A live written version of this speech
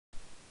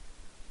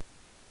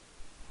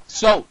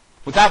So,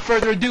 without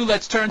further ado,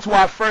 let's turn to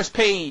our first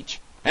page.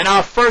 And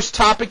our first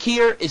topic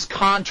here is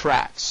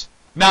contracts.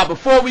 Now,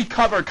 before we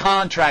cover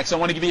contracts, I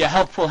want to give you a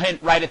helpful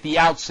hint right at the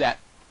outset.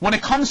 When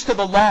it comes to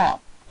the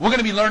law, we're going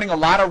to be learning a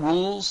lot of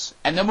rules,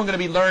 and then we're going to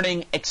be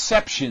learning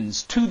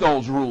exceptions to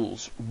those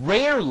rules.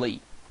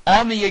 Rarely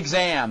on the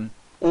exam,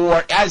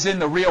 or as in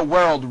the real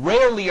world,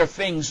 rarely are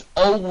things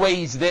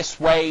always this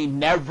way,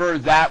 never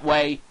that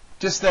way.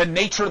 Just the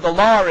nature of the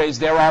law is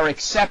there are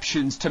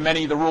exceptions to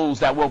many of the rules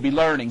that we'll be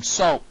learning.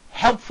 So,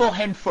 helpful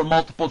hint for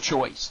multiple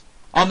choice.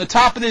 On the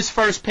top of this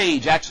first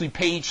page, actually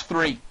page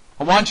 3,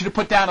 I want you to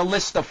put down a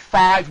list of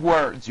 5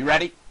 words. You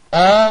ready?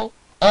 All,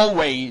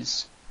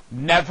 always,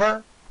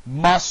 never,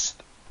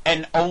 must,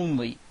 and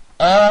only.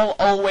 All,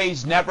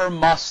 always, never,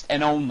 must,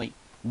 and only.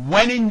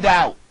 When in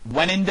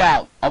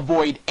doubt,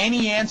 avoid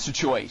any answer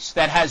choice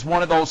that has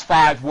one of those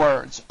 5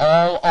 words.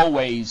 All,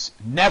 always,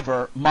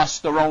 never,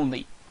 must, or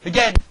only.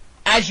 Again,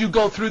 as you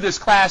go through this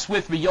class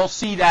with me, you'll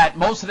see that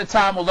most of the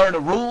time we'll learn a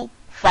rule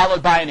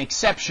followed by an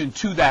exception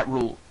to that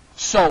rule.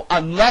 So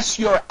unless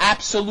you're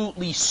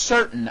absolutely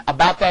certain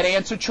about that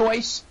answer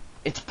choice,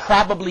 it's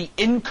probably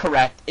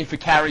incorrect if it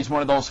carries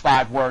one of those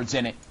 5 words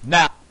in it.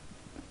 Now,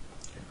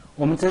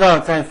 我们知道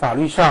在法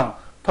律上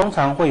通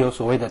常会有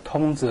所谓的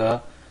通则，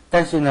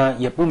但是呢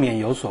也不免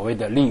有所谓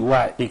的例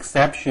外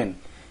exception。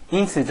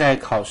因此在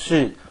考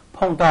试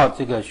碰到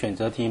这个选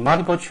择题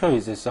multiple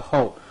choice 的时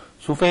候，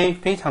除非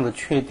非常的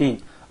确定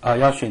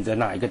要选择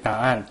哪一个答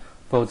案，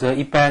否则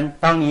一般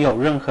当你有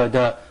任何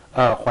的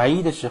怀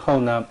疑的时候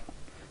呢，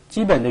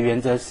基本的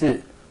原则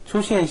是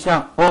出现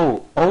像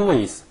all,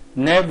 always,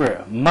 never,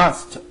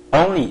 must,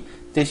 only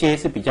这些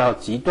是比较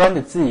极端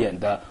的字眼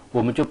的，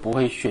我们就不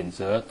会选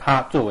择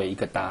它作为一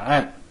个答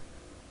案。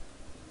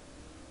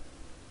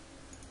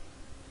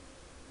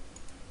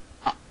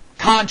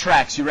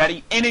Contracts, you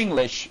ready? In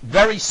English,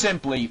 very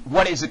simply,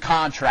 what is a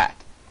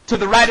contract? To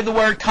the right of the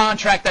word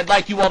contract, I'd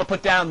like you all to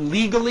put down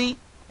legally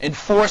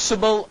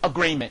enforceable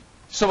agreement.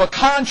 So a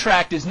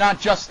contract is not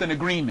just an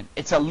agreement,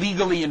 it's a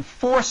legally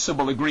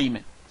enforceable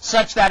agreement,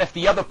 such that if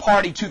the other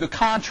party to the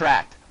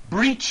contract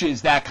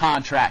breaches that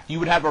contract, you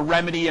would have a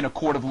remedy in a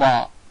court of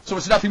law. So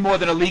it's nothing more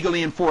than a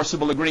legally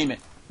enforceable agreement.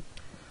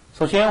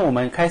 首先我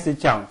们开始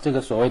讲这个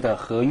所谓的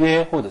合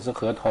约或者是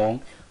合同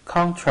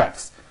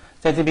contracts。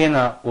在这边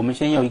呢，我们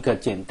先用一个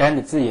简单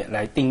的字眼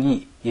来定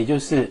义，也就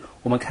是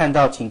我们看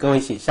到请各位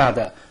写下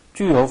的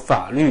具有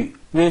法律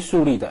约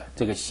束力的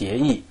这个协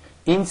议。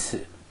因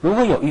此如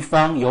果有一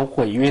方有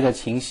毁约的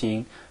情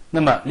形，那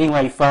么另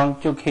外一方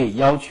就可以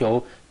要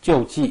求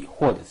救济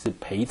或者是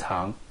赔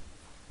偿。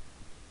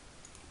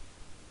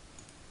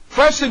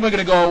First thing we're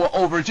going to go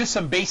over just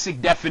some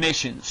basic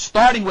definitions,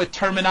 starting with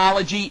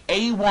terminology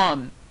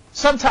A1.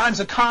 Sometimes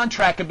a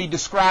contract can be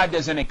described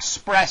as an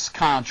express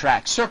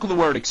contract. Circle the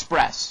word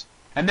express.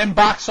 And then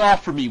box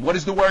off for me. What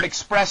does the word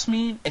express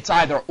mean? It's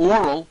either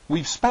oral,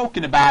 we've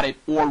spoken about it,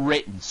 or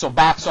written. So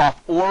box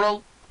off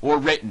oral or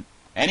written.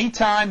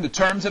 Anytime the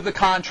terms of the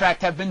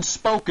contract have been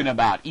spoken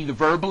about, either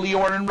verbally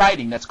or in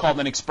writing, that's called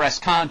an express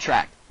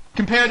contract.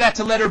 Compare that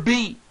to letter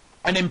B,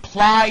 an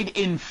implied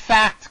in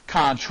fact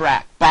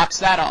contract. Box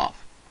that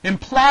off.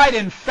 Implied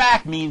in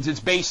fact means it's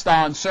based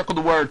on, circle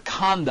the word,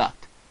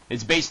 conduct.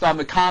 It's based on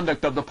the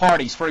conduct of the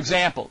parties. For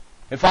example,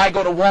 if I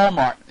go to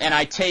Walmart and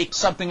I take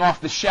something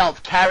off the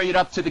shelf, carry it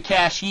up to the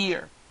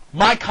cashier,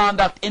 my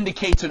conduct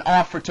indicates an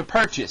offer to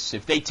purchase.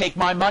 If they take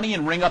my money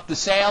and ring up the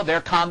sale,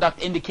 their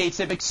conduct indicates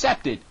they've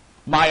accepted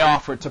my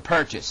offer to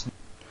purchase.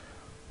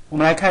 我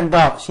们来看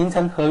到形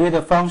成合约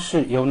的方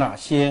式有哪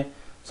些。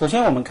首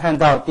先我们看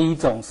到第一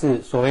种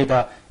是所谓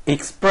的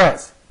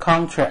express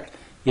contract，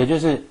 也就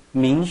是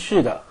明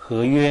示的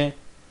合约。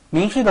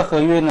明示的合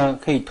约呢，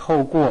可以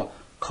透过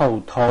口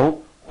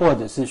头或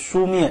者是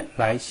书面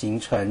来形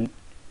成。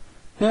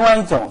另外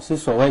一种是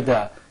所谓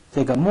的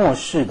这个默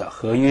示的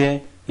合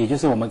约，也就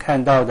是我们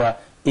看到的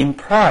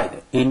implied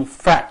in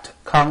fact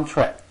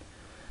contract。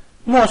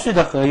默示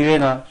的合约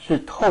呢，是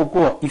透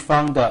过一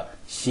方的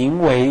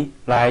行为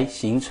来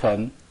形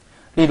成。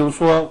例如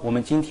说，我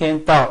们今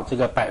天到这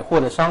个百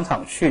货的商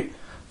场去，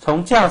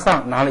从架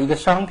上拿了一个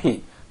商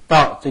品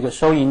到这个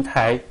收银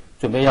台，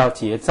准备要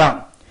结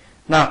账。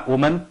那我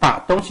们把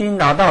东西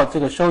拿到这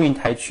个收银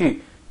台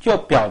去，就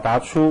表达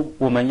出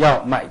我们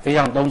要买这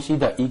样东西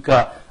的一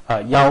个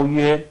邀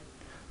约。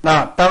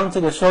那当这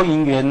个收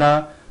银员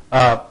呢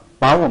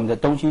把我们的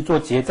东西做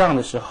结账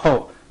的时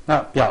候，那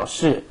表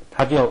示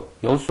他就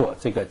有所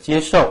这个接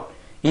受。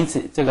因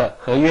此这个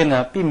合约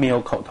呢并没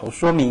有口头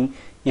说明，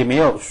也没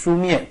有书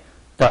面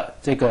的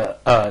这个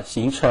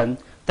形成，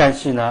但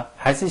是呢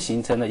还是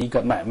形成了一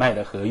个买卖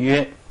的合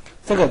约。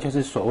这个就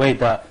是所谓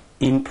的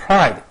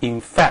implied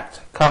in fact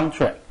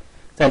contract。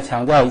再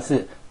强调一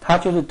次，它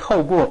就是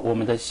透过我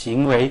们的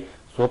行为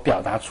所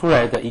表达出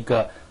来的一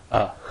个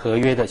合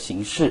约的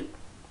形式。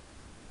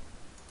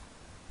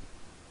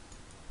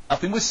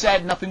Nothing was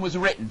said, nothing was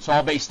written. It's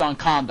all based on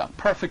conduct.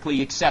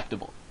 Perfectly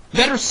acceptable.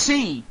 Letter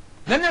C.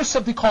 Then there's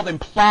something called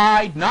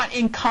implied, not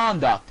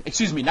implied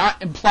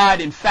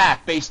in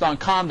fact based on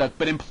conduct,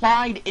 but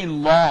implied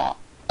in law.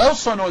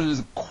 also known as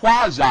a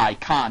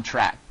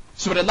quasi-contract.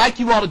 So what I'd like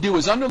you all to do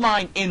is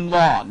underline in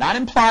law, not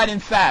implied in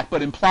fact,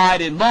 but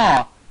implied in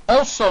law,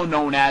 also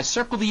known as,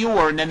 circle the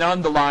or and then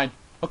underline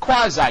a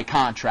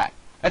quasi-contract.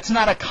 That's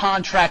not a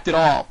contract at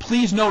all.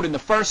 Please note in the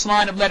first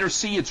line of letter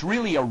C, it's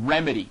really a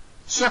remedy.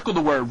 Circle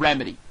the word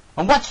remedy.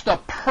 And what's the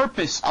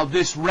purpose of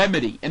this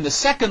remedy? In the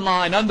second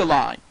line,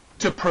 underline,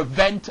 to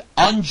prevent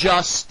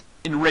unjust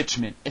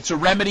enrichment. It's a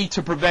remedy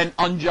to prevent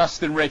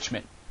unjust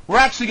enrichment. We're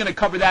actually going to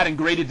cover that in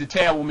greater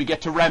detail when we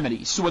get to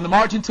remedies. So in the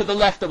margin to the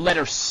left of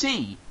letter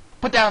C,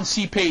 put down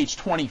C page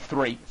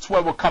 23. It's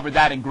where we'll cover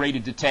that in greater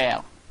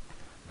detail.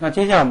 那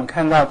接下来我们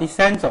看到第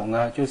三种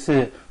呢，就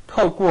是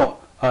透过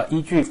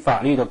依据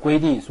法律的规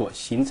定所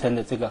形成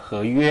的这个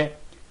合约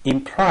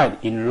implied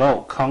in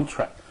law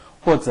contract，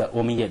 或者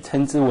我们也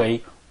称之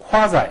为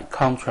quasi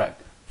contract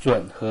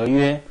准合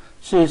约。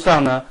事实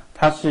上呢，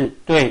它是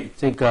对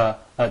这个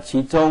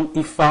其中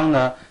一方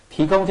呢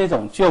提供这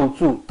种救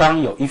助，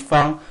当有一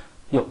方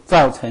有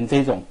造成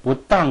这种不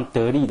当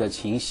得利的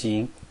情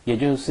形，也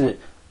就是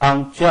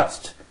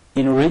unjust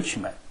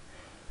enrichment。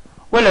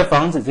为了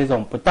防止这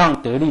种不当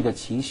得利的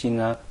情形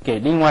呢，给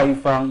另外一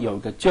方有一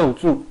个救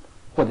助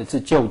或者是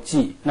救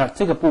济，那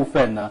这个部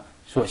分呢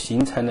所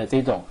形成的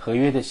这种合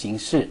约的形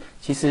式，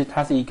其实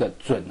它是一个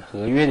准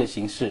合约的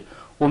形式。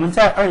我们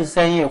在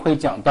23页会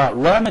讲到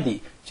remedy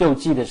救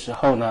济的时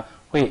候呢，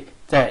会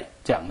再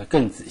讲得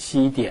更仔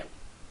细一点。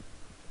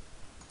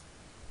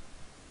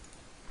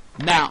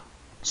Now,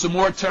 some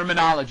more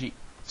terminology.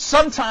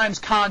 Sometimes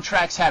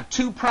contracts have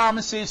two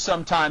promises,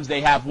 sometimes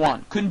they have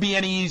one. Couldn't be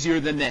any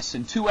easier than this.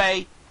 In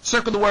 2A,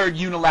 circle the word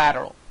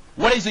unilateral.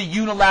 What is a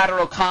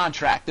unilateral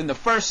contract? In the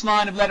first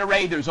line of letter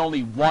A, there's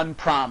only one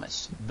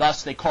promise.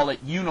 Thus, they call it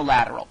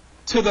unilateral.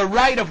 To the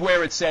right of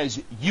where it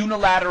says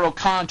unilateral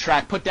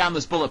contract, put down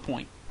this bullet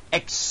point.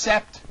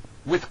 Except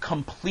with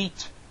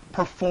complete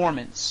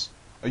performance.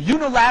 A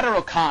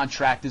unilateral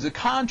contract is a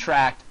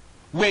contract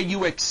where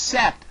you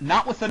accept,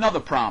 not with another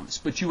promise,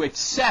 but you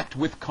accept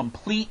with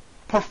complete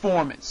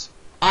performance.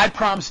 I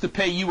promise to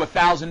pay you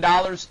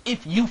 $1,000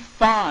 if you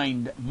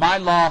find my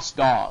lost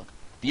dog.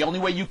 The only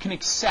way you can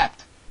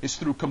accept is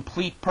through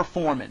complete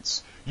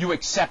performance. You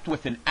accept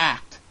with an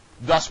act.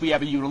 Thus, we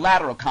have a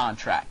unilateral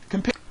contract.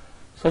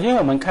 首先，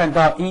我们看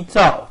到依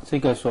照这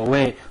个所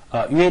谓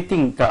约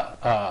定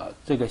的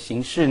这个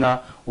形式呢，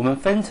我们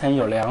分成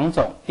有两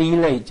种。第一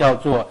类叫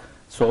做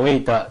所谓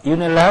的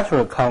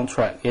unilateral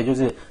contract， 也就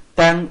是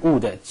单务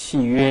的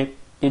契约，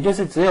也就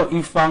是只有一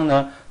方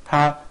呢，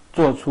他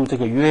做出这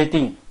个约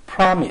定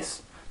promise，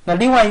 那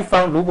另外一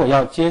方如果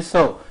要接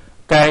受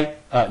该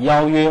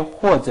邀约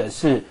或者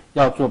是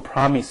要做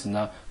promise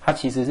呢，他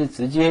其实是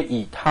直接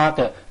以他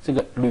的这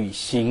个履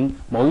行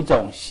某一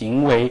种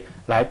行为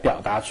来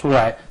表达出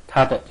来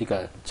他的这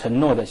个承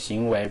诺的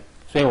行为。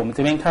所以我们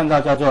这边看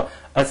到叫做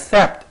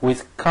accept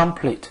with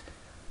complete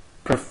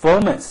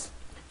performance。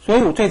所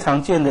以我最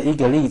常见的一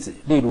个例子，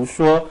例如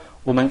说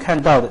我们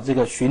看到的这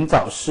个寻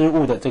找失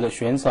物的这个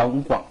悬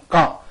赏广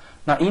告。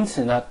那因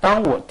此呢，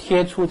当我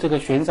贴出这个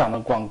悬赏的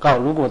广告，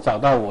如果找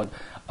到我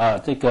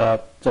这个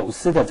走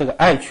失的这个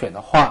爱犬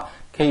的话，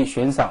可以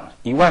悬赏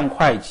1万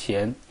块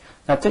钱。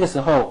那这个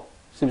时候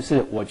是不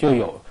是我就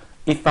有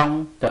一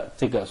方的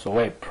这个所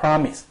谓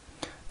promise？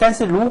 但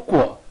是如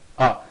果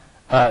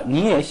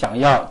你也想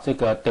要这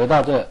个得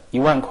到这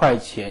1万块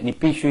钱，你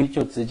必须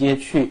就直接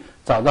去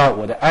找到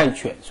我的爱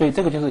犬，所以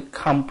这个就是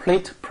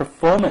complete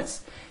performance。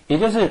也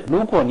就是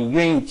如果你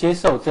愿意接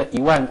受这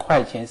1万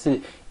块钱是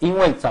因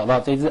为找到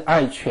这只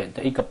爱犬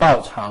的一个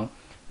报偿，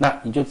那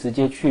你就直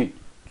接去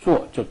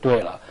做就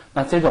对了。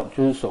那这种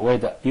就是所谓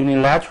的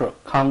unilateral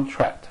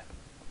contract。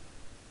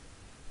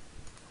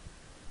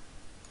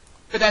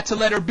 That's a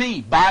letter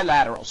B,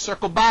 bilateral.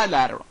 Circle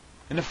bilateral.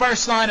 In the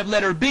first line of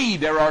letter B,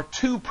 there are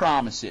two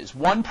promises.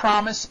 One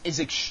promise is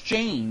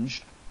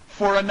exchanged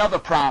for another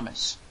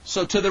promise.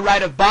 So to the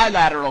right of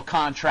bilateral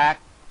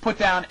contract, put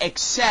down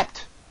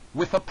except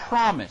with a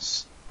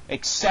promise.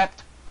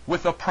 Except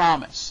with a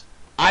promise.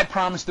 I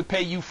promise to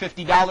pay you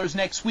 $50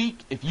 next week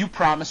if you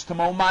promise to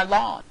mow my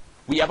lawn.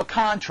 We have a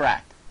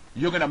contract.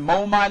 You're going to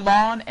mow my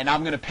lawn and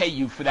I'm going to pay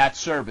you for that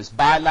service.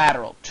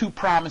 Bilateral. Two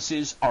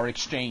promises are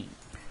exchanged.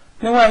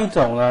 另外一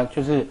种呢，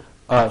就是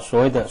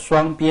所谓的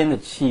双边的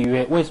契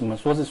约。为什么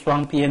说是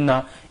双边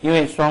呢？因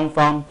为双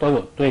方都有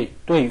对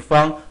对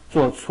方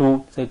做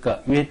出这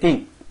个约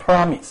定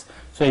promise，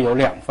 所以有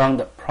两方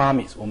的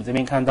promise。我们这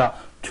边看到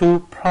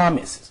two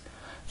promises。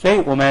所以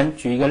我们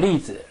举一个例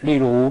子，例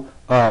如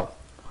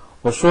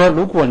我说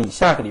如果你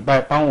下个礼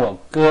拜帮我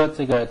割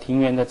这个庭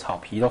园的草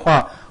皮的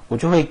话，我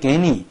就会给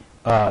你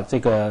这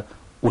个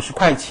50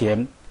块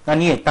钱。那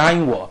你也答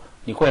应我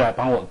你会来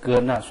帮我割，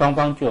那双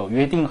方就有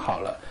约定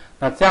好了。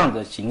那这样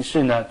的形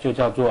式呢，就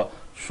叫做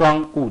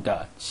双务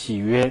的契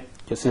约，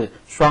就是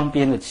双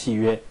边的契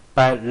约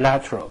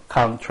bilateral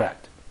contract。